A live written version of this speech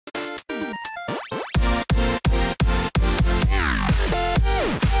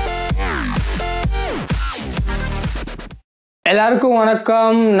எல்லாருக்கும்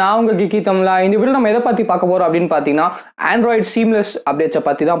வணக்கம். நான் உங்க Geekytamizha. இந்த வீடியோ நம்ம எதை பத்தி பார்க்க போறோம் அப்படின்னு பார்த்தீங்கன்னா ஆண்ட்ராய்டு சீம்லெஸ் அப்டேட்ஸை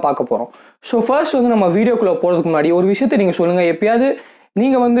பத்தி தான் பார்க்க போறோம். ஸோ ஃபர்ஸ்ட் வந்து நம்ம வீடியோக்குள்ள போறதுக்கு முன்னாடி ஒரு விஷயத்தை நீங்க சொல்லுங்க. எப்பயாவது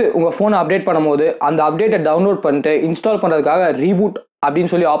நீங்க வந்து உங்க ஃபோனை அப்டேட் பண்ணும்போது அந்த அப்டேட்டை டவுன்லோட் பண்ணிட்டு இன்ஸ்டால் பண்றதுக்காக ரீபூட்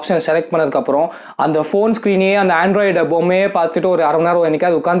அப்படின்னு சொல்லி ஆப்ஷனை செலக்ட் பண்ணதுக்கப்புறம் அந்த ஃபோன் ஸ்க்ரீனே அந்த ஆண்ட்ராய்டு பொம்மையே பார்த்துட்டு ஒரு அரை மணி நேரம்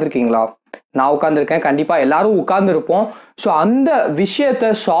என்னைக்காவது உட்காந்துருக்கீங்களா? நான் உட்காந்துருக்கேன், கண்டிப்பாக எல்லாரும் உட்காந்துருப்போம். ஸோ அந்த விஷயத்தை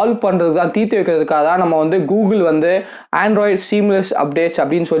சால்வ் பண்ணுறது தான், தீர்த்து வைக்கிறதுக்காக தான் நம்ம வந்து கூகுள் வந்து ஆண்ட்ராய்டு சீம்லெஸ் அப்டேட்ஸ்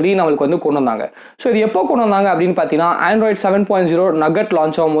அப்படின்னு சொல்லி நம்மளுக்கு வந்து கொண்டு வந்தாங்க. ஸோ இது எப்போ கொண்டு வந்தாங்க அப்படின்னு பார்த்தீங்கன்னா ஆண்ட்ராய்டு 7.0 நகட்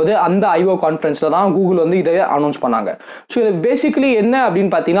லான்ச் ஆகும்போது அந்த ஐஓ கான்ஃபரன்ஸில் தான் கூகுள் வந்து இதை அனௌன்ஸ் பண்ணாங்க. ஸோ இது பேசிக்கலி என்ன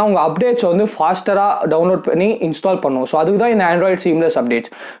அப்படின்னு பார்த்தீங்கன்னா உங்கள் அப்டேட்ஸ் வந்து ஃபாஸ்டராக டவுன்லோட் பண்ணி இன்ஸ்டால் பண்ணும். ஸோ அதுக்கு தான் இந்த ஆண்ட்ராய்டு சீம்லெஸ்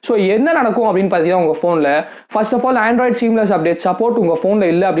அப்டேட்ஸ். ஸோ என்ன நடக்கும் அப்படின்னு பார்த்தீங்கன்னா உங்கள் ஃபோனில் first of all Android seamless update support உங்கள் ஃபோனில்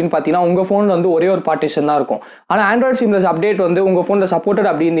இல்லை அப்படின்னு பார்த்தீங்கன்னா உங்கள் ஃபோனில் வந்து ஒரே ஒரு பார்ட்டிஷன் தான் இருக்கும். ஆனால் ஆண்ட்ராய்டு சீம்லெஸ் அப்டேட் வந்து உங்கள் ஃபோனில் சப்போர்ட்டட்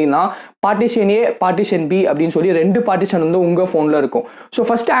அப்படின்னா பார்ட்டிஷன் ஏ பார்ட்டிஷன் பி அப்படின்னு சொல்லி ரெண்டு பார்ட்டிஷன் வந்து உங்கள் ஃபோனில் இருக்கும். So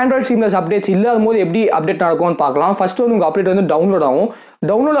first Android seamless updates இல்லாத போது எப்படி அப்டேட் நடக்கும்னு பார்க்கலாம். ஃபர்ஸ்ட் வந்து உங்கள் அப்டேட் வந்து டவுன்லோட் ஆகும்.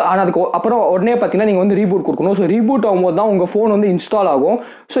 டவுன்லோட் ஆனதுக்கு அப்புறம் உடனே பார்த்தீங்கன்னா நீங்கள் வந்து ரீபூட் கொடுக்கணும். ஸோ ரீபூட் ஆகும்போது தான் உங்கள் ஃபோன் வந்து இன்ஸ்டால் ஆகும்.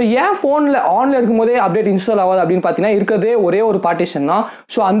 ஸோ ஏன் ஃபோனில் ஆனில் இருக்கும்போதே அப்டேட் இன்ஸ்டால் ஆகாது அப்படின்னு பார்த்தீங்கன்னா இருக்கிறதே ஒரே ஒரு பார்ட்டிஷன் தான்.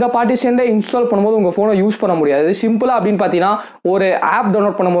 ஸோ அந்த பார்ட்டிஷனில் இன்ஸ்டால் பண்ணும்போது உங்கள் ஃபோனை யூஸ் பண்ண முடியாது. சிம்பிளாக அப்படின்னு பார்த்தீங்கன்னா ஒரு ஆப்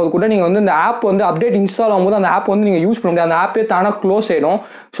டவுன்லோட் பண்ணும்போது கூட நீங்கள் வந்து இந்த ஆப் வந்து அப்டேட் இன்ஸ்டால் ஆகும்போது அந்த ஆப் வந்து நீங்கள் யூஸ் பண்ண முடியாது. அந்த ஆப்பே தானாக க்ளோஸ் ஆகிடும்.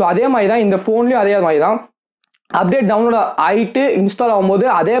 ஸோ அதே மாதிரி தான் இந்த ஃபோன்லேயும் அதே மாதிரி தான் அப்டேட் டவுன்லோட் ஆகிட்டு இன்ஸ்டால் ஆகும்போது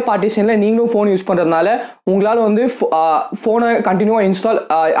அதே பார்ட்டிஷனில் நீங்களும் ஃபோன் யூஸ் பண்ணுறதுனால உங்களால் வந்து ஃபோனை கண்டினியூவாக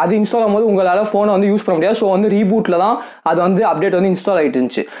அது இன்ஸ்டால் ஆகும்போது உங்களால் ஃபோனை வந்து யூஸ் பண்ண முடியாது. ஸோ வந்து ரீபூட்டில் தான் அது வந்து அப்டேட் வந்து இன்ஸ்டால் ஆகிட்டு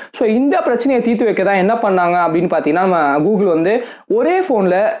இருந்துச்சு. ஸோ இந்த பிரச்சனையை தீர்த்து வைக்க தான் என்ன பண்ணாங்க அப்படின்னு பார்த்தீங்கன்னா நம்ம கூகுள் வந்து ஒரே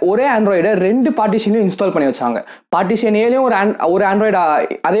ஃபோனில் ஒரே ஆண்ட்ராய்டை ரெண்டு பார்ட்டிஷன்லையும் இன்ஸ்டால் பண்ணி வச்சாங்க. பார்ட்டிஷன் ஏலையும் ஒரு ஆண்ட்ராய்டு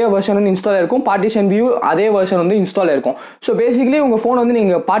அதே வெர்ஷன் வந்து இன்ஸ்டால் ஆயிருக்கும், பார்ட்டிஷன் பியும் அதே வெர்ஷன் வந்து இன்ஸ்டால் ஆயிருக்கும். ஸோ பேசிக்கலி உங்கள் ஃபோன் வந்து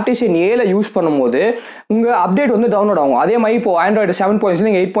நீங்கள் பார்ட்டிஷன் ஏல யூஸ் பண்ணும்போது உங்கள் அப்டேட் வந்து டவுன்லோட் ஆகும். அதே மாதிரி இப்போ ஆண்ட்ராய்டு 7.0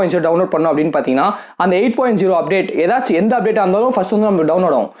 நீங்கள் 8.0 டவுன்லோட் பண்ணோம் அப்படின்னு பார்த்தீங்கன்னா அந்த 8.0 அப்டேட் ஏதாச்சும் எந்த அப்டேட்டாக இருந்தாலும் ஃபர்ஸ்ட் வந்து நம்ம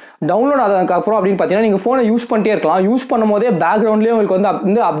டவுன்லோட் ஆகும். டவுன்லோட் ஆனதுக்கப்புறம் அப்படின்னு பார்த்தீங்கன்னா நீங்கள் ஃபோனை யூஸ் பண்ணிட்டே இருக்கலாம். யூஸ் பண்ணும்போதே பேக்ரவுண்ட்லேயே உங்களுக்கு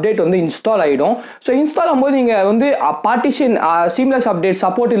வந்து அப்டேட் வந்து இன்ஸ்டால் ஆகிடும். ஸோ இன்ஸ்டால் ஆகும்போது நீங்கள் வந்து பார்ட்டிஷன் சீம்லெஸ் அப்டேட்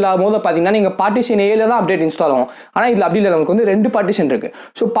சப்போர்ட் இல்லாத போது பார்த்தீங்கன்னா நீங்கள் பார்ட்டிஷன் ஏல தான் அப்டேட் இன்ஸ்டால் ஆகும். ஆனால் இதில் அப்படி இல்லை, நமக்கு வந்து ரெண்டு பார்ட்டிஷன் இருக்குது.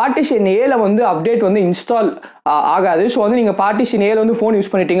 ஸோ பார்ட்டிஷன் ஏல வந்து அப்டேட் வந்து இன்ஸ்டால் ஆகாது. ஸோ வந்து நீங்கள் பார்ட்டிஷன் ஏல வந்து ஃபோன்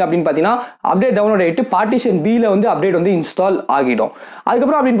யூஸ் பண்ணிட்டீங்க அப்படின்னு பார்த்தீங்கன்னா அப்டேட் டவுன்லோட் ஆகிட்டு பார்ட்டிஷன் பியில் வந்து அப்டேட் வந்து இன்ஸ்டால் ஆகிடும்.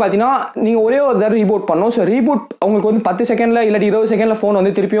 அதுக்கப்புறம் அப்படின்னு பார்த்தீங்கன்னா நீங்கள் ஒரே ஒரு தடவை ரீபூட் பண்ணணும். ஸோ ரீபூட் உங்களுக்கு வந்து 10 செகண்டில் இல்லாட்டி 20 செகண்டில் ஃபோன்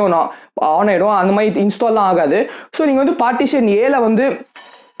வந்து திருப்பியும் ஆன் ஆகிடும். அந்த மாதிரி இன்ஸ்டால்லாம் ஆகாது. ஸோ நீங்கள் வந்து பார்ட்டிஷன் ஏல வந்து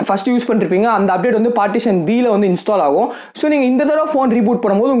ஃபர்ஸ்ட் யூஸ் பண்ணிருப்பீங்க, அந்த அப்டேட் வந்து பார்ட்டிஷன் பியில் வந்து இன்ஸ்டால் ஆகும். ஸோ நீங்கள் இந்த தடவை ஃபோன் ரீபூட்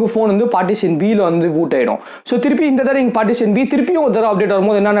பண்ணும்போது உங்கள் ஃபோன் வந்து பார்ட்டிஷன் பியில் வந்து பூட் ஆகிடும். ஸோ திருப்பி இந்த தடவை நீங்கள் பார்ட்டிஷன் பி திருப்பியும் ஒரு தடவை அப்டேட்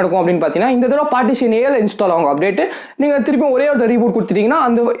வரும்போது என்ன நடக்கும் அப்படின்னு பார்த்தீங்கன்னா இந்த தடவை பார்ட்டிஷன் ஏல இன்ஸ்டால் ஆகும் அப்டேட். நீங்கள் திருப்பியும் ஒரே ஒரு ரீபூட் கொடுத்துட்டீங்கன்னா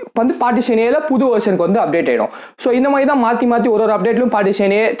அந்த வந்து பார்ட்டிஷன் ஏல புது வெர்ஷனுக்கு வந்து அப்டேட் ஆகிடும். ஸோ இந்த மாதிரி தான் மாற்றி ஒரு அப்டேட்லையும்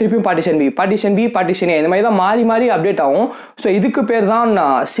பார்ட்டிஷன் ஏ திருப்பியும் பார்ட்டிஷன் பி பார்ட்டிஷன் ஏ இந்த மாதிரி தான் மாறி அப்டேட் ஆகும். ஸோ இதுக்கு பேர் தான்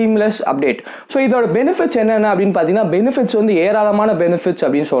சீம்லெஸ் அப்டேட். ஸோ இதோட பெனிஃபிட்ஸ் என்னென்ன அப்படின்னு பார்த்தீங்கன்னா பெனிஃபிட்ஸ் வந்து ஏராளமான பெனிஃபிட்ஸ்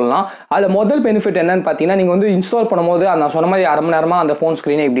அப்படின்னு சொல்லலாம். அதில் முதல் பெனிஃபிட் என்னன்னு பார்த்தீங்கன்னா நீங்கள் வந்து இன்ஸ்டால் பண்ணும்போது நான் சொன்ன மாதிரி அரை மணி நேரமாக அந்த ஃபோன்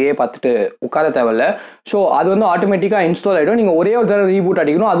ஸ்க்ரீனை இப்படியே பார்த்துட்டு உட்கார தேவையில்லை. ஸோ அது வந்து ஆட்டோமேட்டிக்காக இன்ஸ்டால் ஆகிடும். நீங்கள் ஒரே ஒரு தடவை ரீபூட்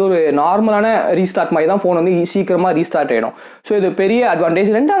அடிக்கணும். அது ஒரு நார்மலான ரீஸ்டார்ட் மாதிரி தான் ஃபோன் வந்து சீக்கிரமாக ரீஸ்டார்ட் ஆகிடும். ஸோ இது பெரிய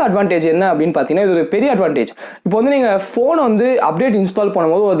அட்வான்டேஜ். ரெண்டாவது அட்வான்டேஜ் என்ன அப்படின்னு பார்த்தீங்கன்னா இது ஒரு பெரிய அட்வான்டேஜ். இப்போ வந்து நீங்கள் ஃபோன் வந்து அப்டேட் இன்ஸ்டால்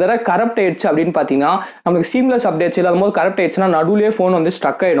பண்ணும்போது ஒரு தடவை கரப்ட் ஆயிடுச்சு அப்படின்னு பார்த்தீங்கன்னா நமக்கு சீம்லெஸ் அப்டேட்ஸ் இல்லாத போது கரப்ட் ஆயிடுச்சுன்னா நடுவுலேயே ஃபோன் வந்து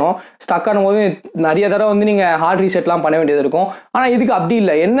ஸ்டக் ஆகிடும். ஸ்டக் ஆகும்போது நிறைய தடவை வந்து நீங்கள் ஹார்ட் ரீசெட்லாம் பண்ண வேண்டியது இருக்கும். ஆனால் இதுக்கு அப்படி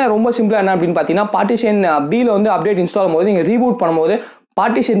இல்லை. என்ன ரொம்ப சிம்பிளாக என்ன அப்படின்னு பார்த்தீங்கன்னா பார்ட்டிஷன் பியில் வந்து அப்டேட் இன்ஸ்டால் ஆகும்போது நீங்கள் ரீபூட் பண்ணும்போது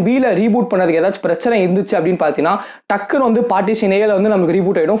பார்ட்டிஷன் பியில் ரீபூட் பண்ணதுக்கு ஏதாச்சும் பிரச்சனை இருந்துச்சு அப்படின்னு பார்த்தீங்கன்னா டக்குன்னு வந்து பார்ட்டிஷன் ஏல வந்து நமக்கு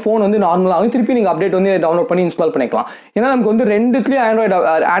ரீபூட் ஆகிடும். ஃபோன் வந்து நார்மலாகும். திருப்பி நீங்கள் அப்டேட் வந்து டவுன்லோட் பண்ணி இன்ஸ்டால் பண்ணிக்கலாம். ஏன்னா நமக்கு வந்து ரெண்டுத்துலேயும்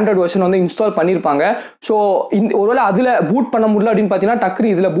ஆண்ட்ராய்டு வெர்ஷன் வந்து இன்ஸ்டால் பண்ணியிருப்பாங்க. ஸோ ஒருவேளை அதில் பூட் பண்ண முடியல அப்படின்னு பார்த்தீங்கன்னா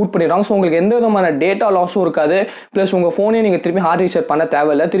டக்குனு இதில் பூட் பண்ணிடுறாங்க. ஸோ உங்களுக்கு எந்த விதமான டேட்டா லாஸும் இருக்காது. ப்ளஸ் உங்கள் ஃபோனே நீங்கள் திருப்பி ஹார்ட் ரீசெட் பண்ண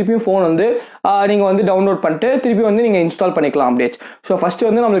தேவையில்லை. திருப்பியும் ஃபோன் வந்து நீங்கள் வந்து டவுன்லோட் பண்ணிட்டு திருப்பி வந்து நீங்கள் இன்ஸ்டால் பண்ணிக்கலாம் அப்டேட்ஸ். ஸோ ஃபஸ்ட்டு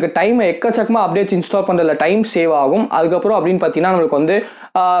வந்து நம்மளுக்கு டைம் எக்கச்சக்கமாக அப்டேட்ஸ் இன்ஸ்டால் பண்ணுறதுல டைம் சேவ் ஆகும். அதுக்கப்புறம் அப்படின்னு பார்த்தீங்கன்னா நம்மளுக்கு வந்து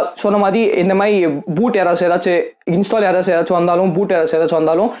சொன்ன மாதிரி இந்த மாதிரி பூட் எரர்ஸ் ஏதாச்சும் இன்ஸ்டால் எரர்ஸ் ஏதாச்சும் வந்தாலும் பூட் எரர்ஸ் ஏதாச்சும்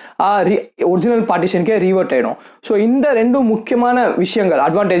வந்தாலும் ஒரிஜினல் பார்ட்டிஷனுக்கே ரீவர்ட் ஆகிடும். ஸோ இந்த ரெண்டும் முக்கியமான விஷயங்கள்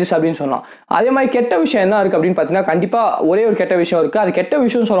அட்வான்டேஜஸ் அப்படின்னு சொல்லலாம். அதே மாதிரி கெட்ட விஷயம் என்ன இருக்குது அப்படின்னு பார்த்தீங்கன்னா கண்டிப்பாக ஒரே ஒரு கெட்ட விஷயம் இருக்குது. அது கெட்ட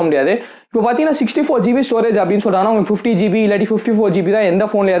விஷயம் சொல்ல முடியாது. இப்போ பார்த்தீங்கன்னா 64 GB ஸ்டோரேஜ் அப்படின்னு சொல்கிறாங்கன்னா உங்களுக்கு 50 GB இல்லாட்டி 54 GB தான் எந்த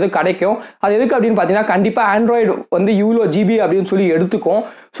ஃபோனில் எது கிடைக்கும். அது எதுக்கு அப்படின்னு பார்த்தீங்கன்னா கண்டிப்பாக ஆண்ட்ராய்டு வந்து இவ்வளோ ஜிபி அப்படின்னு சொல்லி எடுத்துக்கும்.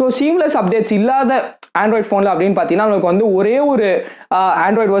 ஸோ சீம்லெஸ் அப்டேட்ஸ் இல்லாத ஆண்ட்ராய்டு ஃபோனில் அப்படின்னு பார்த்தீங்கன்னா நமக்கு வந்து ஒரே ஒரு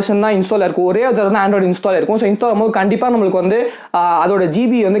ஆண்ட்ராய்டு வெர்ஷன் தான் இன்ஸ்டால் இருக்கும். ஒரே ஒரு தடவை தான் ஆண்ட்ராய்டு இன்ஸ்டால் இருக்கும். ஸோ இன்ஸ்டால் ஆகும்போது கண்டிப்பாக நம்மளுக்கு வந்து அதோட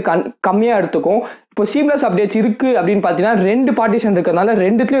ஜிபி வந்து கம்மியாக எடுத்துக்கும். இப்போ சீம்லெஸ் அப்டேட்ஸ் இருக்குது அப்படின்னு பார்த்தீங்கன்னா 2 பார்ட்டிஷன் இருக்கிறதுனால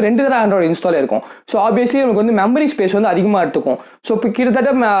ரெண்டு தடவை ஆண்ட்ராய்டு இன்ஸ்டால் இருக்கும். ஸோ ஆப்வியஸ்லி நமக்கு வந்து மெமரி ஸ்பேஸ் வந்து அதிகமாக எடுத்துக்கும். ஸோ இப்போ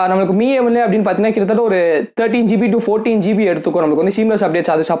கிட்டத்தட்ட நம்மளுக்கு மீஎம்எல்ஏ அப்படின்னு பார்த்தீங்கன்னா கிட்டத்தட்ட ஒரு 13 GB to 14 GB எடுத்துக்கும். நமக்கு வந்து சீம்லெஸ்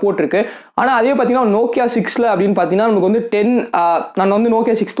அப்டேட்ஸ் அது சப்போர்ட் இருக்குது. ஆனால் அதே பார்த்தீங்கன்னா நோக்கியா 6ல அப்படின்னு பார்த்தீங்கன்னா நமக்கு வந்து 10 நான் வந்து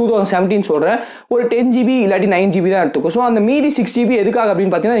நோக்கியா 6 2017 சொல்கிறேன், ஒரு 10 GB இல்லாட்டி 9 GB தான் எடுத்துக்கும். ஸோ அந்த மீதி 6 GB எதுக்காக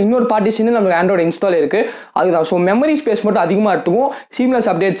அப்படின்னு பார்த்தீங்கன்னா இன்னொரு பார்ட்டிஷன் நமக்கு ஆண்ட்ராய்டு இன்ஸ்டால் இருக்குது, அதுதான். ஸோ மெமரி ஸ்பேஸ் மட்டும் அதிகமாக எடுத்துக்கும். சீம்லெஸ்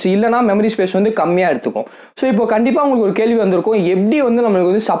அப்டேட்ஸ் இல்லைனா மெமரி ஸ்பேஸ் வந்து கம்மியாக எடுத்துக்கும். ஸோ இப்போ கண்டிப்பாக உங்களுக்கு ஒரு கேள்வி வந்திருக்கும், எப்படி வந்து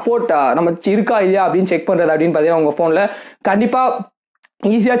நம்மளுக்கு வந்து சப்போர்ட் நம்ம இருக்கா இல்லையா அப்படின்னு செக் பண்ணுறது அப்படின்னு பார்த்தீங்கன்னா உங்கள் ஃபோனில் கண்டிப்பாக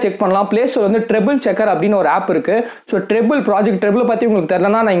ஈஸியாக செக் பண்ணலாம். ப்ளே ஸ்டோர் வந்து ட்ரிபிள் செக்கர் அப்படின்னு ஒரு ஆப் இருக்குது. ஸோ ப்ராஜெக்ட் ட்ரிபிள் பற்றி உங்களுக்கு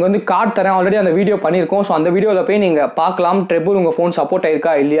தெரியலனா நான் இங்கே வந்து கார்டு தரேன், ஆல்ரெடி அந்த வீடியோ பண்ணியிருக்கோம். ஸோ அந்த வீடியோவில் போய் நீங்கள் பார்க்கலாம் ட்ரிபிள் உங்கள் ஃபோன் சப்போர்ட்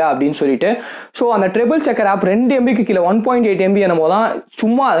ஆயிருக்கா இல்லையா அப்படின்னு சொல்லிட்டு. ஸோ அந்த ட்ரிபிள் செக்கர் ஆப் 2 MBக்கு கீழே 1.8 MB என்னமோ தான்,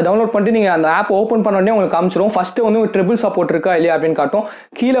 சும்மா அதை டவுன்லோட் பண்ணிட்டு நீங்கள் அந்த ஆப் ஓப்பன் பண்ண உடனே உங்களுக்கு காமிச்சிடும். ஃபஸ்ட்டு வந்து உங்களுக்கு ட்ரிபிள் சப்போர்ட் இருக்கா இல்லையா அப்படின்னு காட்டும்.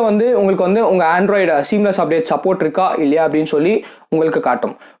 கீழே வந்து உங்களுக்கு வந்து உங்கள் ஆண்ட்ராய்டு சீம்லெஸ் அப்டேட் சப்போர்ட் இருக்கா இல்லையா அப்படின்னு சொல்லி உங்களுக்கு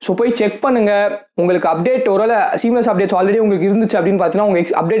காட்டும். ஸோ போய் செக் பண்ணுங்க. உங்களுக்கு அப்டேட் ஒருவேளை சீம்லெஸ் அப்டேட்ஸ் ஆல்ரெடி உங்களுக்கு இருந்துச்சு அப்படின்னு பார்த்தீங்கன்னா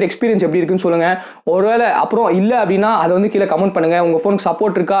உங்கள் அப்டேட் எக்ஸ்பீரியன்ஸ் எப்படி இருக்குன்னு சொல்லுங்க. ஒருவேளை அப்புறம் இல்லை அப்படின்னா அதை வந்து கீழே கமெண்ட் பண்ணுங்க. உங்கள் ஃபோனுக்கு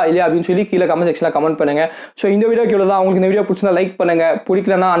சப்போர்ட் இருக்கா இல்லையா அப்படின்னு சொல்லி கீழே கமெண்ட் செக்ஷனில் கமெண்ட் பண்ணுங்க. ஸோ இந்த வீடியோக்கு இவ்வளோ தான். உங்களுக்கு இந்த வீடியோ பிடிச்சிருந்தா லைக் பண்ணுங்க,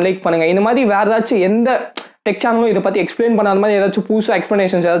 பிடிக்கலன்னா அன்லைக் பண்ணுங்க. இந்த மாதிரி வேறு ஏதாச்சும் எந்த டெக் சேனலும் இதை பற்றி எக்ஸ்பிளைன் பண்ணாத மாதிரி ஏதாச்சும் புதுசாக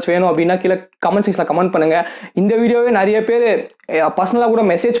எக்ஸ்பிளனேஷன்ஸ் ஏதாச்சும் வேணும் அப்படின்னா கீழே கமெண்ட் செக்ஷனில் கமெண்ட் பண்ணுங்க. இந்த வீடியோவே நிறைய பேர் பர்சனலாக கூட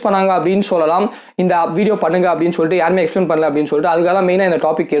மெசேஜ் பண்ணாங்க அப்படின்னு சொல்லலாம், இந்த வீடியோ பண்ணுங்க அப்படின்னு சொல்லிட்டு, யாருமே எக்ஸ்பிளைன் பண்ணல அப்படின்னு சொல்லிட்டு. அதுக்காக தான் மெயினாக இந்த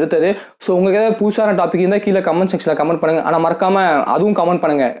டாபிக் எடுத்தது. ஸோ உங்களுக்கு ஏதாவது புதுசான டாபிக் இருந்தால் கீழே கமெண்ட் செக்ஷனில் கமெண்ட் பண்ணுங்க. ஆனால் மறக்காம அதுவும் கமெண்ட்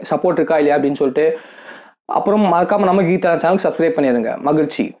பண்ணுங்க சப்போர்ட் இருக்கா இல்லையா அப்படின்னு சொல்லிட்டு. அப்புறம் மறக்காம நம்ம கீதா சேனலுக்கு சப்ஸ்கிரைப் பண்ணிடுங்க.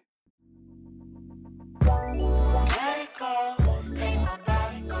 மகிழ்ச்சி.